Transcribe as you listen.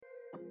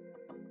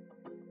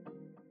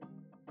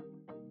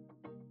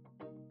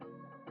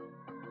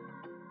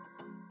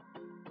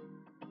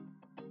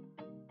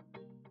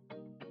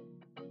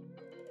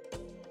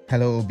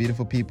Hello,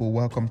 beautiful people.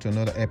 Welcome to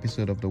another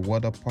episode of the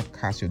Word Up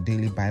Podcast, your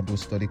daily Bible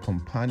study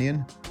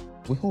companion.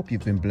 We hope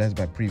you've been blessed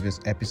by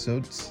previous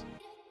episodes.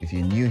 If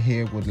you're new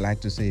here, we'd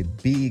like to say a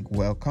big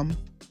welcome.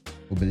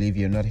 We believe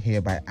you're not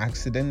here by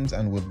accident,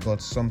 and we've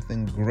got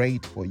something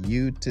great for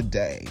you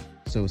today.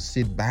 So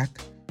sit back,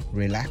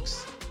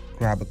 relax,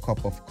 grab a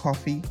cup of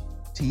coffee,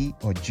 tea,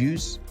 or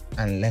juice,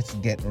 and let's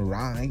get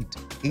right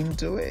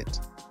into it.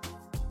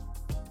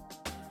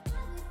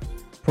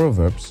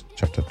 Proverbs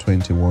chapter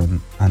 21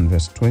 and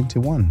verse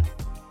 21,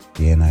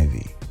 the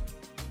NIV.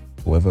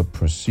 Whoever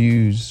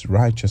pursues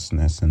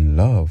righteousness and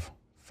love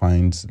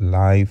finds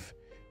life,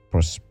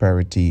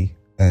 prosperity,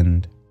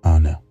 and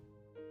honor.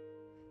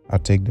 I'll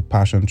take the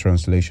Passion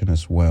Translation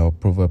as well.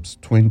 Proverbs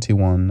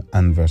 21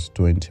 and verse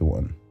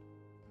 21.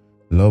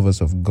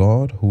 Lovers of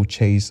God who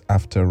chase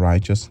after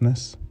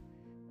righteousness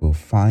will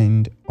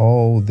find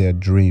all their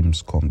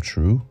dreams come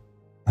true,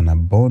 an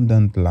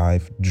abundant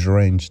life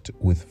drenched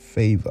with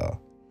favor,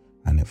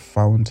 and a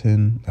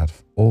fountain that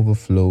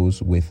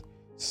overflows with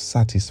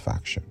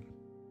satisfaction.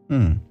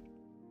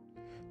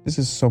 This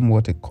is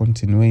somewhat a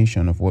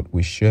continuation of what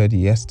we shared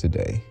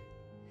yesterday.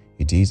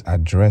 It is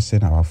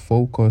addressing our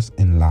focus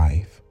in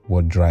life,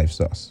 what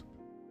drives us.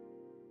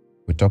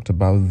 We talked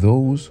about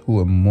those who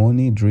are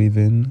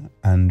money-driven,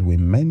 and we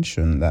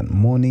mentioned that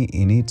money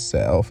in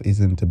itself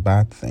isn't a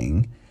bad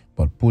thing,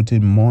 but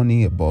putting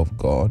money above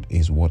God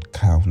is what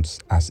counts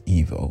as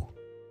evil.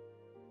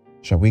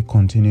 Shall we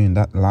continue in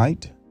that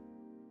light?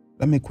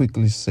 Let me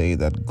quickly say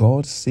that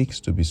God seeks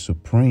to be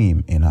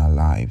supreme in our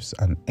lives,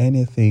 and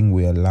anything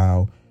we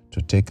allow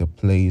to take a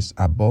place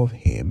above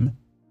Him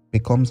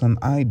becomes an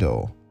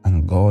idol,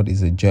 and God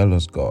is a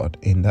jealous God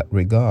in that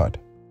regard.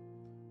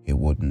 He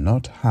would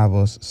not have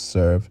us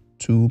serve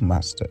two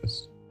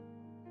masters.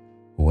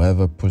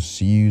 Whoever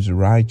pursues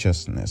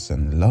righteousness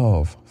and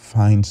love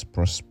finds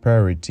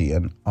prosperity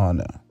and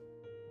honor.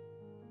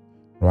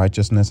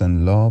 Righteousness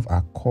and love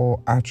are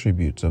core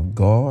attributes of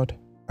God,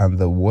 and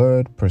the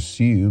word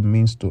pursue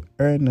means to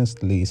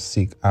earnestly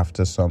seek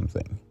after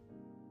something.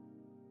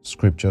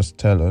 Scriptures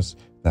tell us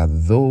that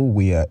though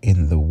we are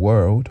in the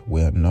world,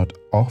 we are not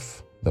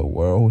of the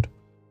world.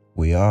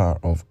 We are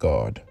of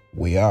God.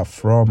 We are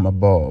from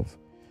above,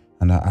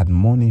 and are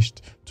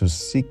admonished to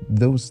seek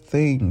those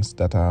things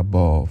that are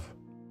above.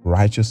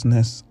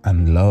 Righteousness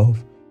and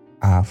love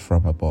are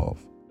from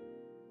above.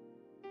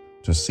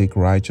 To seek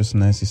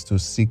righteousness is to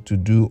seek to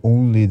do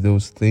only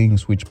those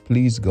things which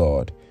please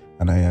God.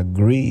 And I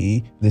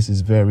agree, this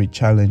is very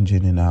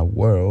challenging in our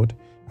world,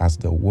 as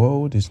the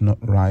world is not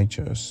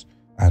righteous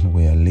and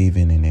we are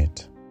living in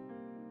it.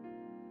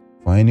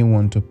 For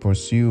anyone to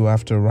pursue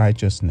after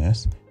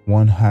righteousness,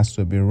 one has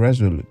to be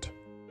resolute.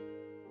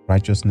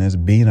 Righteousness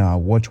being our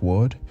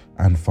watchword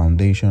and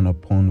foundation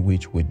upon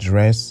which we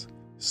dress,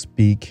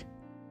 speak,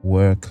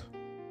 work,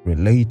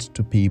 relate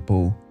to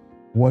people,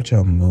 watch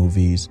our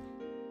movies,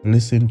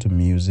 listen to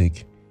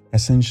music,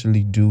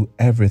 essentially do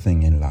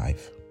everything in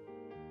life.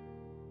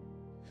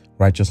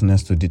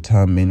 Righteousness to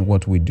determine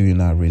what we do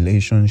in our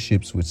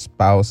relationships with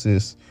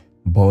spouses,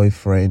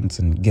 boyfriends,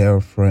 and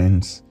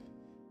girlfriends.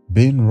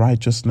 Being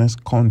righteousness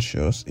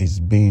conscious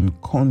is being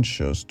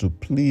conscious to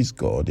please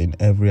God in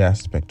every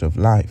aspect of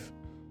life,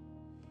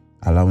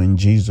 allowing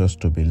Jesus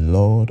to be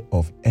Lord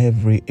of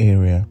every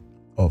area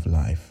of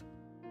life.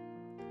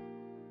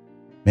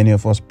 Many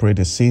of us pray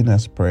the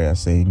sinner's prayer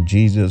saying,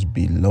 Jesus,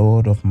 be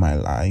Lord of my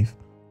life.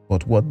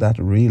 But what that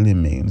really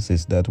means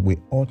is that we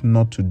ought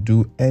not to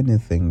do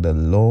anything the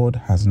Lord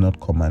has not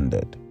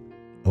commanded,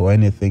 or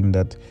anything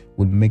that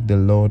would make the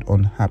Lord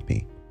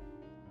unhappy.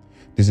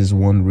 This is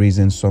one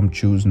reason some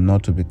choose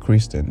not to be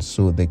Christians,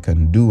 so they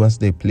can do as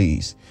they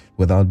please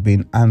without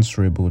being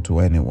answerable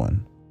to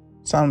anyone.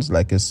 Sounds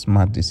like a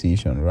smart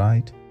decision,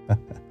 right?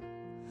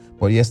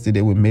 But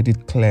yesterday we made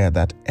it clear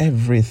that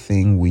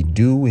everything we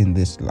do in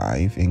this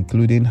life,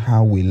 including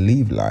how we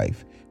live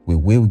life, we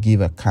will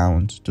give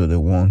account to the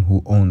one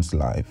who owns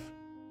life.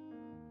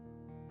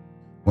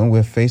 When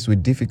we're faced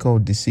with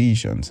difficult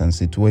decisions and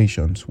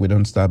situations, we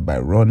don't start by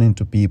running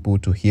to people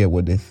to hear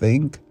what they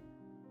think.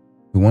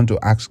 We want to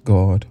ask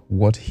God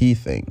what He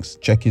thinks,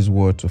 check His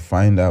word to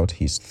find out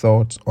His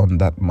thoughts on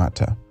that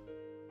matter.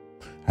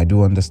 I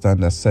do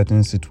understand that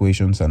certain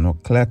situations are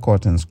not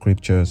clear-cut in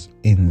scriptures.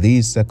 In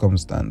these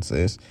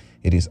circumstances,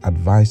 it is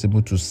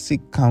advisable to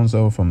seek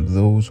counsel from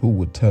those who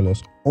would tell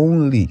us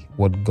only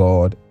what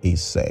God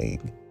is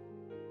saying.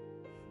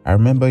 I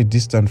remember a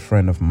distant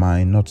friend of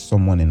mine, not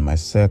someone in my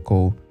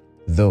circle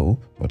though,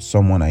 but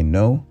someone I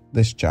know.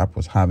 This chap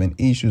was having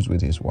issues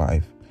with his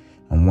wife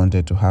and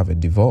wanted to have a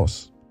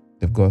divorce.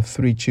 They've got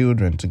 3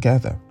 children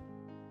together.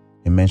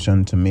 He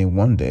mentioned to me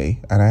one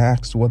day, and I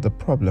asked what the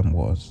problem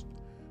was.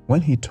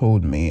 When he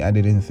told me, I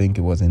didn't think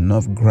it was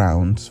enough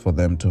grounds for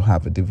them to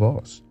have a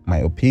divorce. My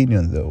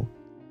opinion though.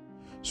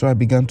 So I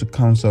began to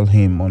counsel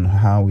him on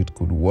how it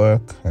could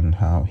work and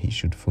how he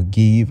should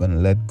forgive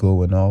and let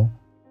go and all.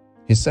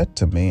 He said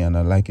to me, and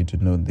I'd like you to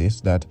know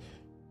this, that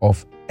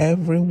of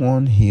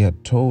everyone he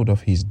had told of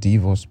his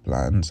divorce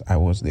plans, I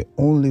was the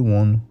only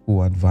one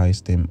who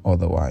advised him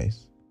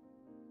otherwise.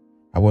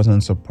 I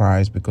wasn't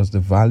surprised because the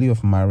value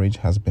of marriage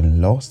has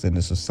been lost in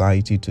the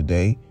society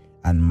today,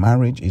 and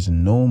marriage is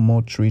no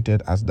more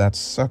treated as that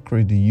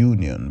sacred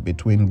union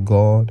between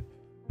God,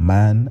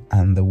 man,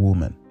 and the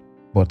woman,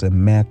 but a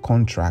mere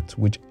contract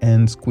which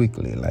ends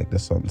quickly like the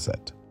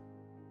sunset.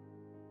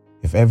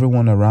 If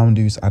everyone around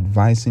you is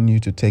advising you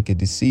to take a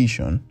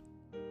decision,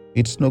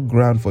 it's no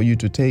ground for you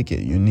to take it.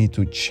 You need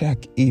to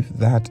check if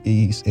that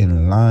is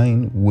in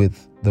line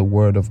with the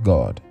Word of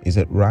God. Is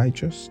it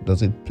righteous?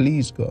 Does it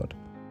please God?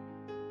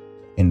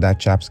 In that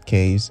chap's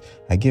case,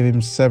 I gave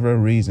him several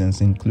reasons,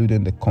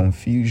 including the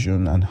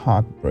confusion and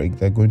heartbreak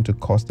they're going to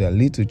cause their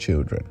little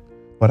children.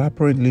 But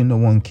apparently no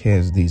one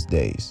cares these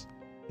days.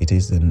 It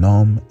is the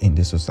norm in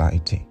the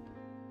society.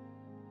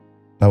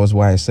 That was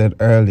why I said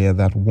earlier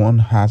that one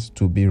has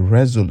to be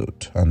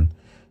resolute and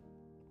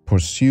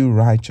pursue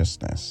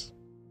righteousness.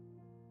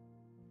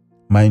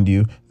 Mind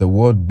you, the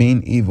word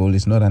being evil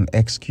is not an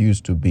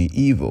excuse to be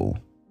evil.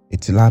 A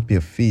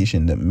tilapia fish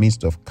in the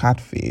midst of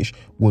catfish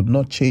would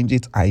not change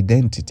its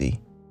identity.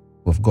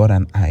 We've got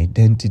an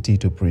identity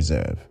to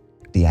preserve,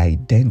 the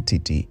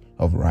identity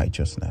of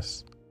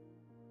righteousness.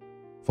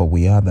 For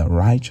we are the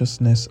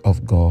righteousness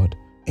of God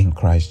in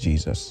Christ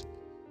Jesus.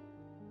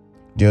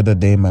 The other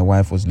day, my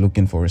wife was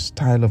looking for a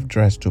style of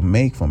dress to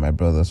make for my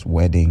brother's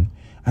wedding,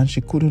 and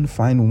she couldn't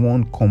find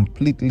one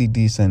completely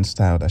decent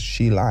style that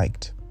she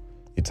liked.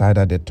 It's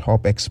either the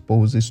top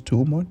exposes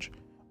too much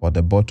or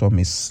the bottom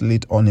is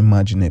slit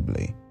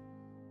unimaginably.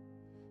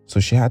 So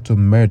she had to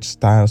merge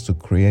styles to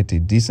create a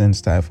decent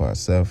style for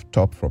herself,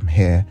 top from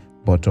here,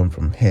 bottom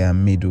from here,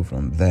 middle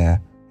from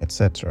there,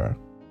 etc.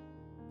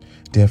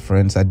 Dear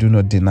friends, I do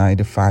not deny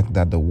the fact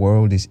that the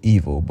world is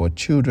evil, but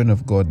children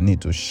of God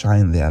need to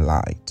shine their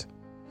light.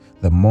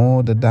 The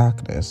more the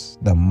darkness,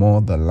 the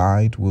more the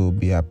light will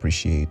be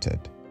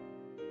appreciated.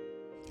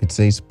 It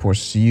says,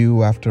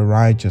 pursue after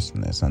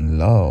righteousness and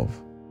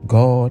love.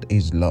 God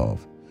is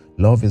love.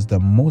 Love is the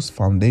most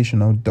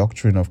foundational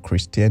doctrine of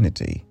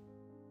Christianity.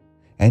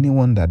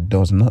 Anyone that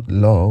does not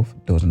love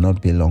does not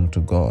belong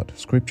to God.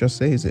 Scripture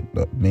says it,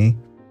 not me.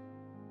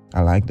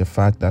 I like the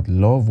fact that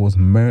love was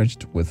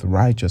merged with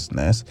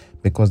righteousness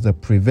because the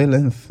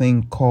prevalent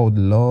thing called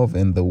love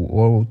in the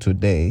world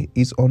today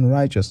is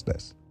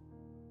unrighteousness.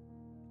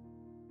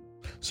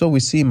 So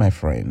we see, my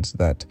friends,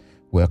 that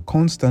we're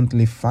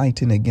constantly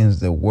fighting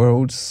against the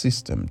world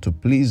system to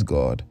please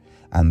God.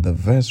 And the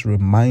verse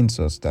reminds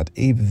us that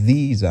if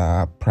these are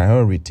our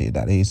priority,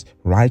 that is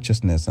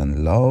righteousness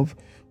and love,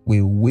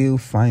 we will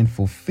find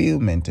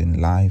fulfillment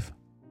in life,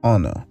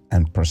 honor,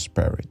 and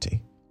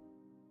prosperity.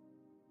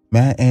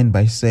 May I end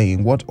by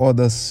saying what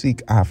others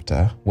seek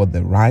after, what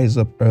they rise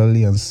up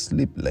early and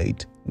sleep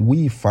late,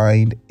 we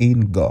find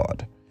in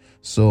God.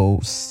 So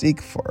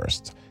seek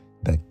first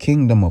the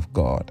kingdom of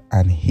God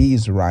and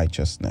His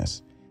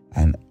righteousness,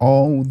 and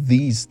all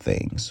these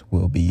things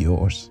will be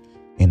yours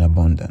in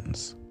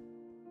abundance.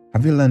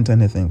 Have you learned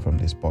anything from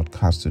this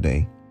podcast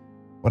today?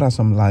 What are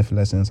some life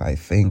lessons I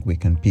think we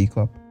can pick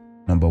up?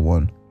 Number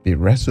 1, be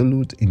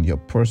resolute in your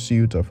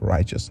pursuit of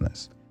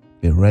righteousness.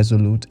 Be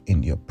resolute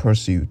in your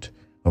pursuit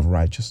of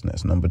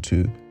righteousness. Number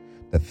 2,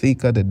 the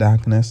thicker the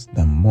darkness,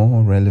 the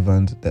more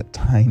relevant the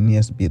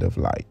tiniest bit of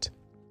light.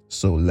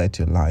 So let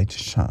your light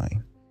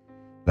shine.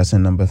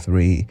 Lesson number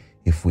 3,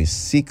 if we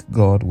seek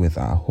God with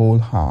our whole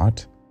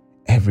heart,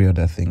 every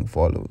other thing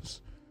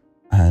follows.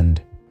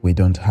 And we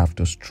don't have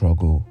to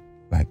struggle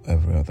like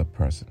every other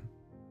person.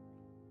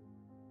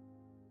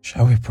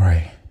 Shall we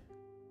pray?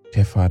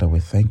 Dear Father, we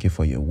thank you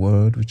for your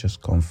word, which has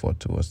comfort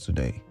to us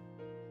today.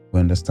 We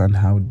understand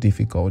how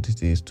difficult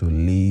it is to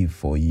live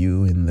for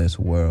you in this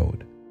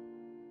world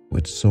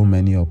with so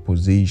many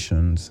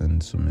oppositions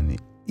and so many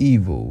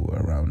evil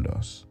around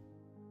us.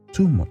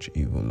 Too much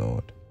evil,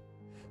 Lord.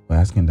 We're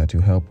asking that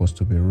you help us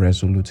to be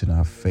resolute in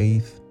our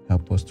faith.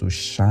 Help us to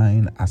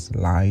shine as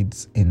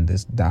lights in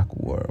this dark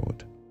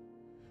world.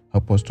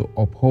 Help us to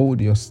uphold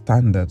your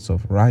standards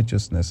of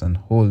righteousness and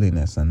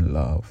holiness and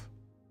love.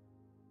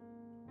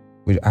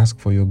 We ask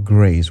for your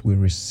grace. We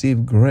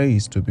receive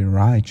grace to be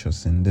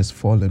righteous in this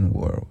fallen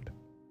world.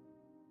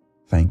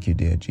 Thank you,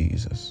 dear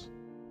Jesus.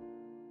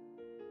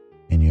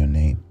 In your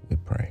name we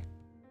pray.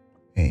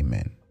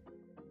 Amen.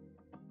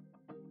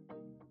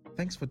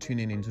 Thanks for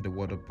tuning into the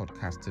Word Up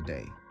podcast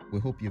today. We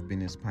hope you've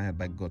been inspired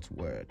by God's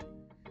word.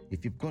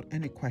 If you've got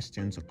any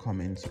questions or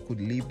comments, you could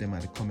leave them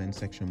at the comment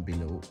section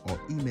below or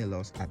email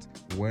us at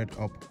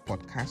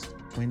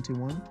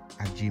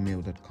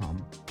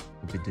worduppodcast21@gmail.com.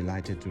 We'll be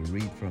delighted to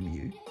read from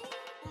you.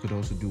 You could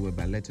also do it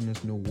by letting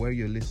us know where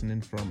you're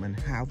listening from and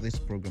how this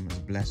program has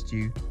blessed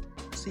you.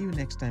 See you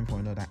next time for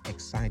another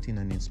exciting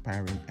and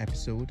inspiring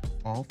episode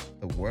of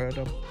the Word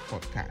Up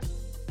Podcast.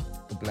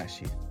 God bless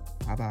you.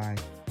 Bye-bye.